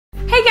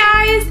Hey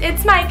guys,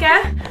 it's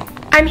Micah.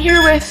 I'm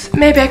here with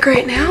Maybeck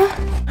right now.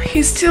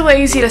 He's too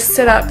lazy to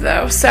sit up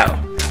though, so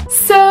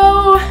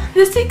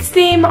this week's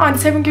theme on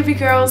 7 Goofy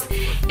Girls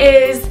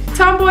is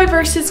tomboy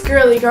versus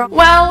girly girl.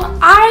 Well,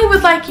 I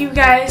would like you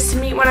guys to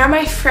meet one of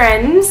my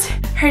friends.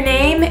 Her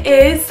name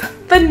is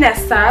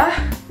Vanessa.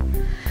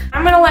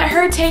 I'm gonna let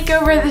her take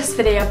over this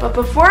video, but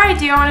before I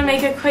do, I wanna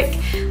make a quick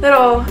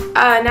little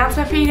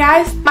announcement for you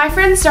guys. My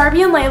friends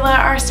Darby and Layla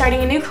are starting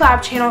a new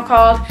collab channel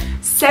called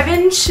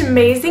 7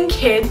 Shmazing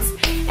Kids,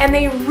 and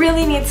they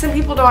really need some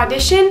people to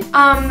audition.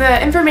 The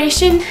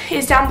information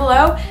is down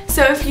below,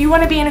 so if you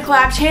wanna be in a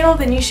collab channel,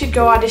 then you should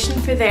go audition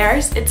for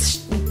theirs. It's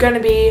gonna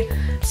be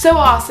so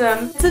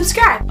awesome.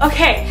 Subscribe.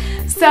 Okay,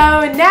 so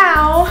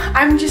now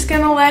I'm just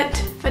gonna let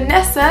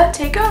Vanessa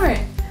take over.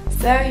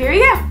 So here we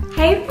go.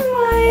 Hey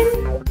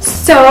everyone!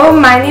 So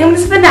my name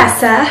is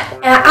Vanessa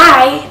and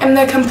I am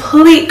the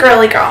complete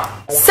girly girl.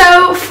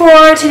 So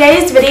for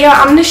today's video,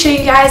 I'm going to show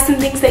you guys some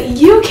things that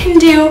you can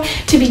do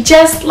to be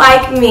just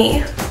like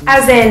me,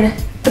 as in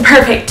the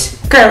perfect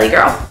girly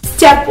girl.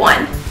 Step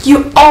 1,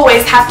 you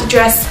always have to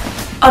dress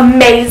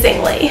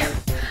amazingly.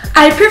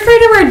 I prefer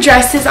to wear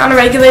dresses on a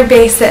regular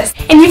basis,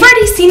 and you've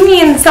already seen me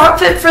in this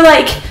outfit for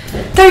like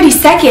 30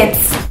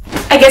 seconds.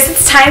 I guess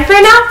it's time for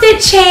an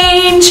outfit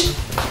change.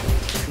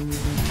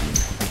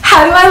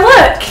 How do I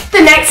look?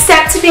 The next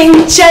step to being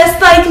just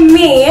like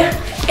me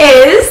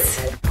is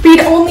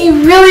read only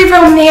really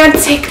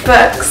romantic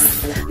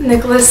books.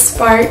 Nicholas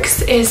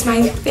Sparks is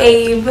my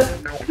fave.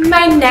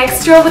 My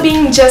next rule to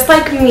being just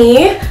like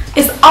me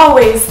is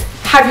always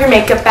have your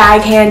makeup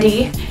bag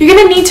handy. You're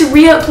gonna need to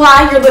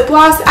reapply your lip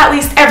gloss at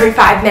least every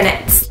 5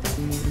 minutes.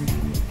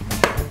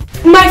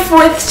 My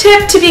 4th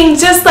tip to being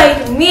just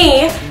like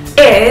me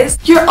is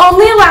you're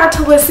only allowed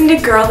to listen to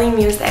girly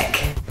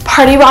music.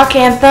 Party Rock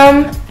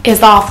Anthem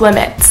is off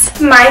limits.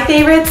 My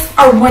favorites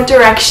are One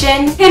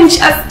Direction and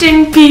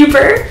Justin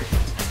Bieber.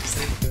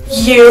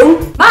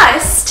 You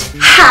must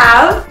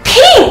have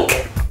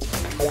pink.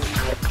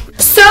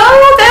 So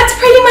that's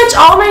pretty much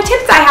all my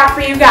tips I have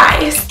for you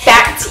guys.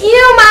 Back to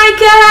you,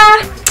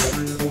 Micah.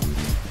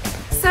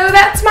 So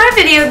that's my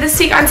video this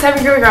week on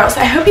 7 Goofy Girls.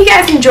 I hope you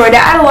guys enjoyed it.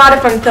 I had a lot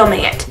of fun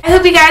filming it. I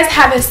hope you guys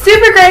have a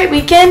super great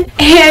weekend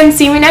and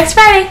see me next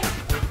Friday.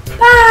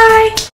 Bye.